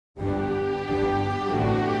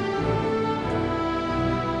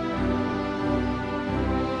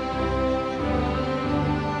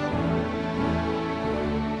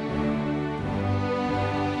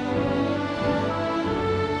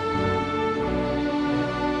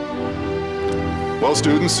Well,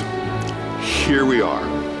 students, here we are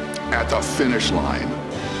at the finish line,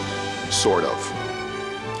 sort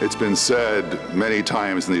of. It's been said many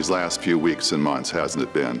times in these last few weeks and months, hasn't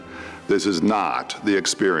it been? This is not the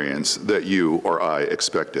experience that you or I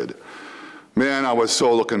expected. Man, I was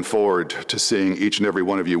so looking forward to seeing each and every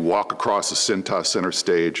one of you walk across the Cintas Center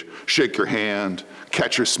stage, shake your hand,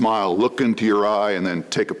 catch your smile, look into your eye, and then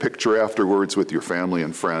take a picture afterwards with your family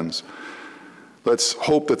and friends. Let's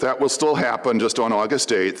hope that that will still happen just on August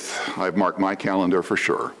 8th. I've marked my calendar for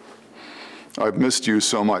sure. I've missed you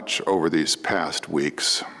so much over these past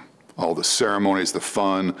weeks. All the ceremonies, the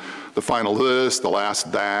fun, the final this, the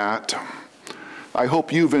last that. I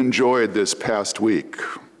hope you've enjoyed this past week.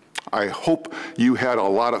 I hope you had a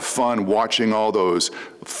lot of fun watching all those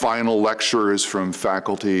final lectures from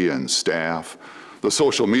faculty and staff, the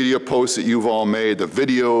social media posts that you've all made, the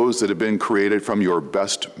videos that have been created from your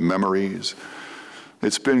best memories.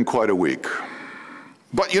 It's been quite a week.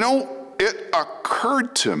 But you know, it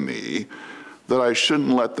occurred to me that I shouldn't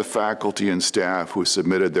let the faculty and staff who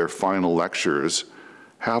submitted their final lectures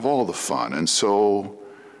have all the fun. And so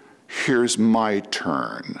here's my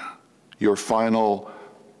turn, your final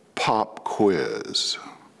pop quiz.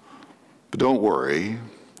 But don't worry,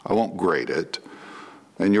 I won't grade it,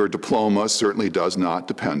 and your diploma certainly does not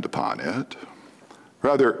depend upon it.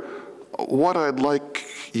 Rather, what I'd like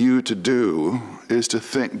you to do is to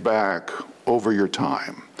think back over your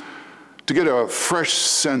time, to get a fresh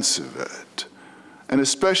sense of it, and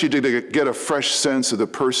especially to get a fresh sense of the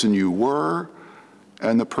person you were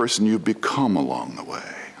and the person you've become along the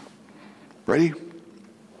way. Ready?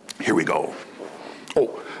 Here we go.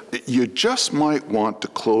 Oh, you just might want to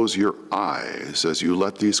close your eyes as you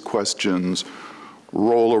let these questions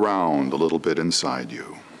roll around a little bit inside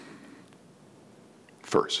you.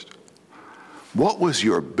 First, what was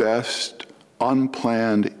your best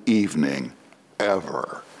unplanned evening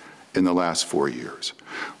ever in the last 4 years,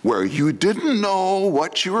 where you didn't know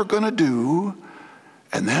what you were going to do,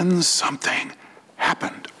 and then something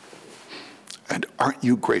happened? And aren't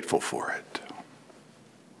you grateful for it?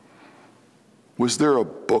 Was there a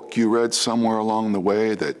book you read somewhere along the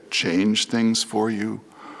way that changed things for you?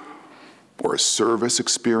 Or a service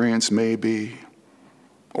experience maybe?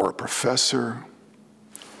 Or a professor?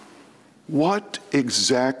 What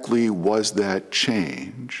exactly was that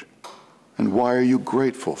change, and why are you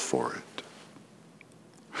grateful for it?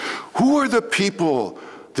 Who are the people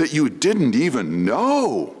that you didn't even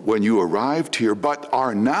know when you arrived here, but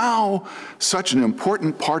are now such an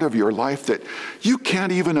important part of your life that you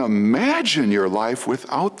can't even imagine your life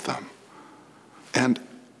without them? And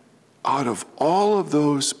out of all of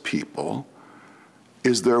those people,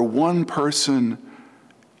 is there one person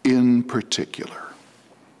in particular?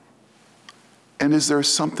 And is there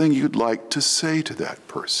something you'd like to say to that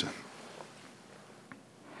person?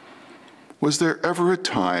 Was there ever a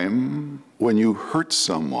time when you hurt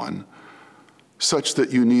someone such that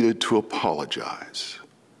you needed to apologize?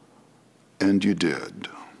 And you did.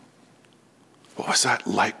 What was that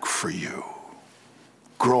like for you,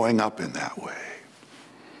 growing up in that way?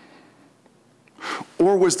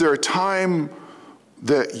 Or was there a time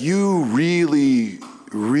that you really,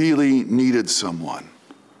 really needed someone,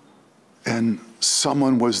 and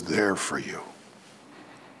someone was there for you?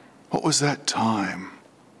 What was that time?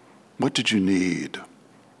 What did you need?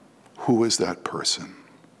 Who was that person?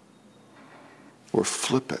 Or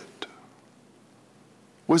flip it.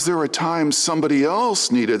 Was there a time somebody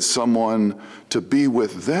else needed someone to be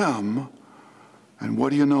with them, and what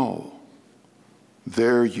do you know?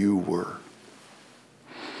 There you were.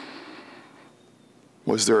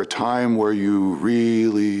 Was there a time where you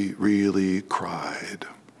really, really cried?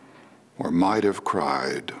 Or might have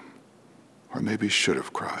cried, or maybe should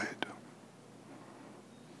have cried?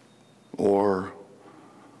 Or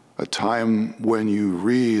a time when you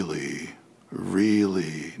really,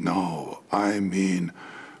 really, no, I mean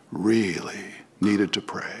really needed to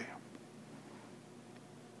pray?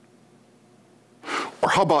 Or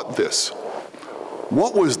how about this?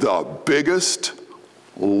 What was the biggest,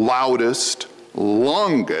 loudest,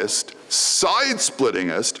 longest,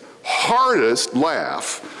 side-splittingest, hardest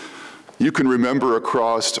laugh you can remember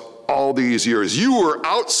across all these years? You were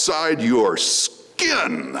outside your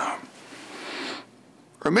skin.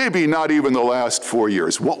 Or maybe not even the last 4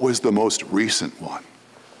 years. What was the most recent one?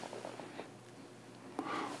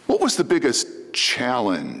 What was the biggest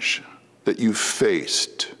challenge that you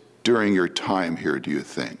faced during your time here, do you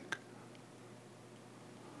think?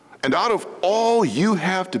 And out of all you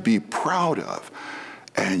have to be proud of,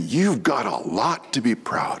 and you've got a lot to be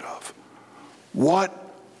proud of, what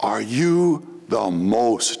are you the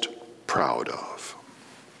most proud of?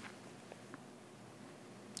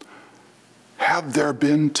 have there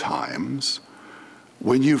been times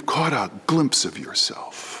when you've caught a glimpse of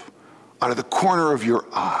yourself out of the corner of your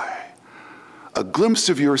eye, a glimpse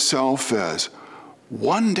of yourself as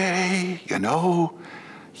one day,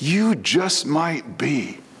 you just might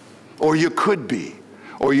be, or you could be,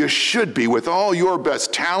 or you should be, with all your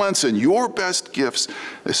best talents and your best gifts,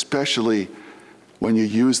 especially when you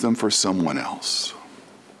use them for someone else?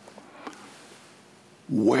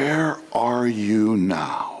 Where are you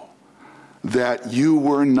now that you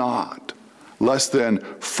were not less than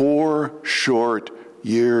 4 short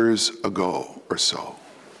years ago or so?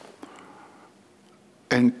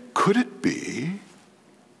 And could it be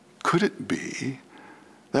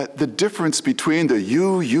that the difference between the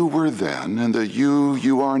you were then and the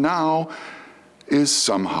you are now is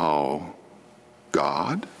somehow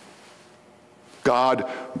God? God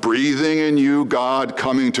breathing in you, God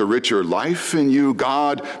coming to richer life in you,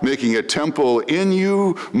 God making a temple in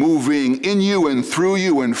you, moving in you and through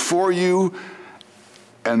you and for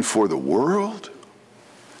the world,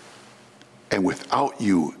 and without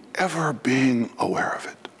you ever being aware of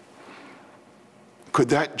it. Could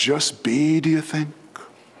that just be, do you think?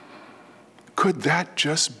 Could that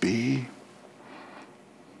just be?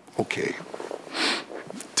 Okay,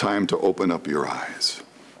 time to open up your eyes.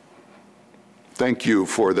 Thank you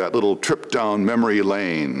for that little trip down memory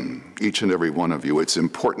lane, each and every one of you. It's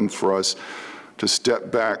important for us to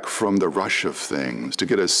step back from the rush of things, to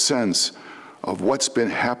get a sense of what's been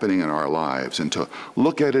happening in our lives, and to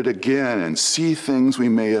look at it again and see things we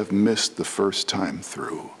may have missed the first time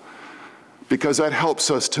through, because that helps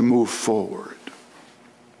us to move forward.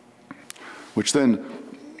 Which then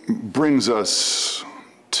brings us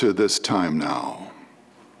to this time now.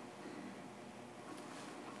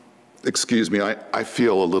 Excuse me, I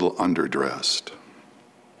feel a little underdressed.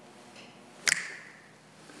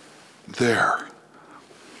 There.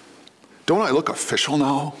 Don't I look official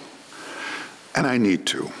now? And I need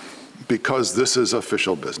to, because this is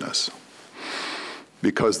official business.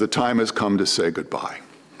 Because the time has come to say goodbye.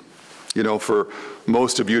 For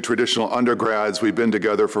most of you traditional undergrads, we've been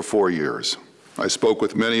together for 4 years. I spoke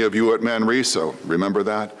with many of you at Manresa, remember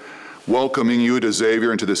that? Welcoming you to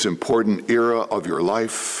Xavier into this important era of your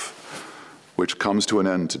life, which comes to an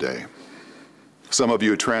end today. Some of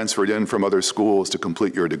you transferred in from other schools to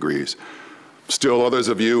complete your degrees. Still others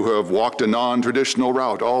of you who have walked a non-traditional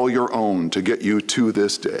route, all your own, to get you to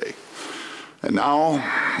this day. And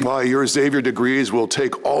now, your Xavier degrees will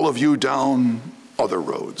take all of you down other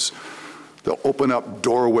roads. They'll open up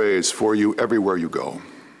doorways for you everywhere you go.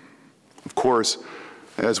 Of course,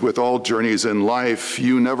 as with all journeys in life,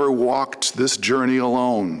 you never walked this journey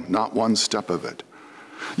alone, not one step of it.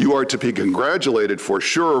 You are to be congratulated for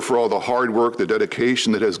sure for all the hard work, the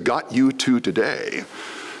dedication that has got you to today.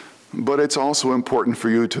 But it's also important for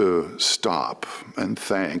you to stop and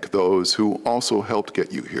thank those who also helped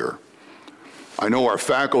get you here. I know our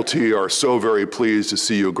faculty are so very pleased to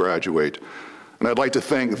see you graduate. And I'd like to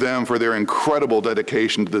thank them for their incredible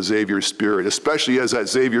dedication to the Xavier Spirit, especially as that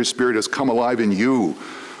Xavier Spirit has come alive in you.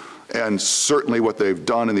 And certainly what they've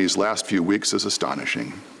done in these last few weeks is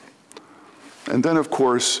astonishing. And then, of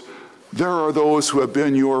course, there are those who have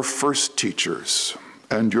been your first teachers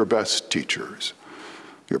and your best teachers.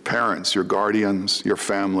 Your parents, your guardians, your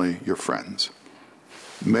family, your friends.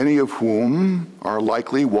 Many of whom are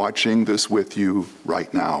likely watching this with you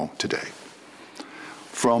right now today.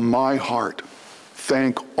 From my heart,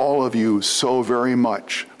 thank all of you so very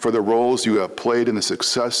much for the roles you have played in the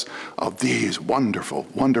success of these wonderful,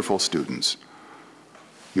 wonderful students.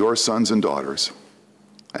 Your sons and daughters,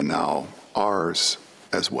 and now ours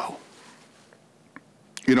as well.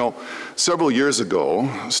 Several years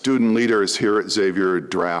ago, student leaders here at Xavier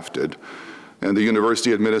drafted, and the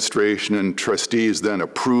university administration and trustees then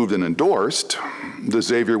approved and endorsed, the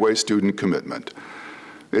Xavier Way Student Commitment.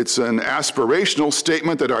 It's an aspirational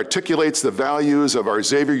statement that articulates the values of our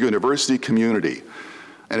Xavier University community,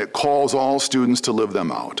 and it calls all students to live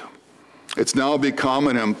them out. It's now become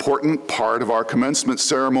an important part of our commencement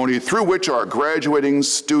ceremony through which our graduating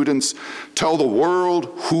students tell the world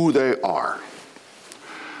who they are.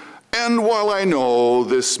 And while I know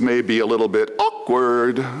this may be a little bit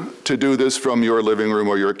awkward to do this from your living room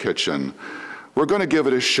or your kitchen, we're going to give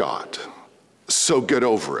it a shot. So get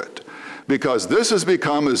over it. Because this has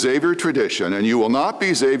become a Xavier tradition, and you will not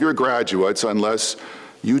be Xavier graduates unless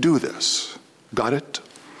you do this. Got it?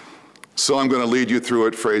 So I'm going to lead you through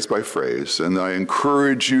it phrase by phrase, and I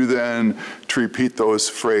encourage you then to repeat those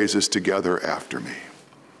phrases together after me.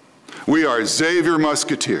 We are Xavier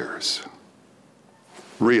Musketeers.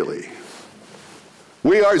 Really.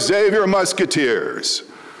 We are Xavier Musketeers.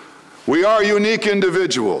 We are unique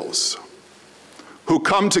individuals. who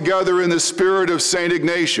come together in the spirit of St.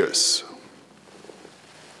 Ignatius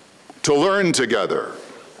to learn together,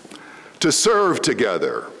 to serve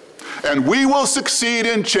together, and we will succeed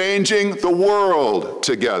in changing the world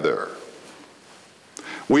together.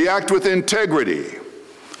 We act with integrity,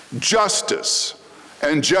 justice,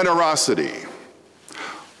 and generosity,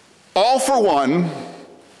 all for one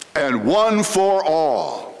and one for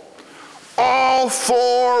all. All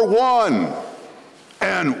for one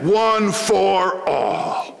and one for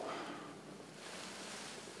all.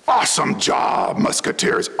 Awesome job,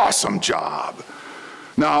 Musketeers, awesome job.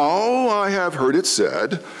 Now, I have heard it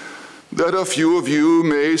said that a few of you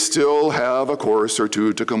may still have a course or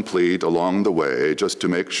two to complete along the way just to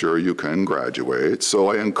make sure you can graduate. So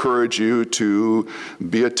I encourage you to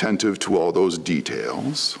be attentive to all those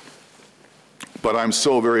details. But I'm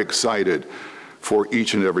so very excited for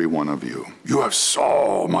each and every one of you. You have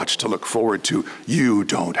so much to look forward to. You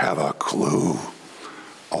don't have a clue.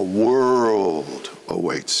 A world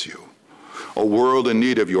awaits you. A world in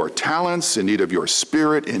need of your talents, in need of your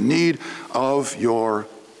spirit, in need of your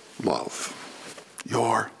love.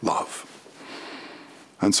 Your love.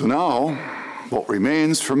 And so now, what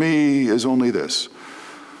remains for me is only this: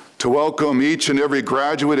 to welcome each and every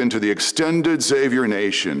graduate into the extended Xavier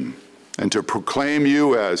Nation and to proclaim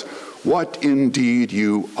you as what indeed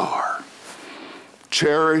you are.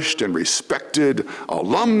 Cherished and respected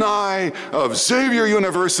alumni of Xavier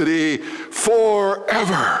University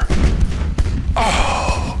forever.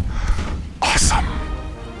 Oh, awesome,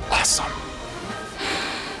 awesome.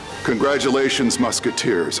 Congratulations,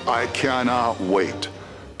 Musketeers. I cannot wait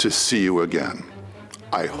to see you again.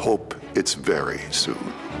 I hope it's very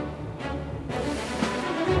soon.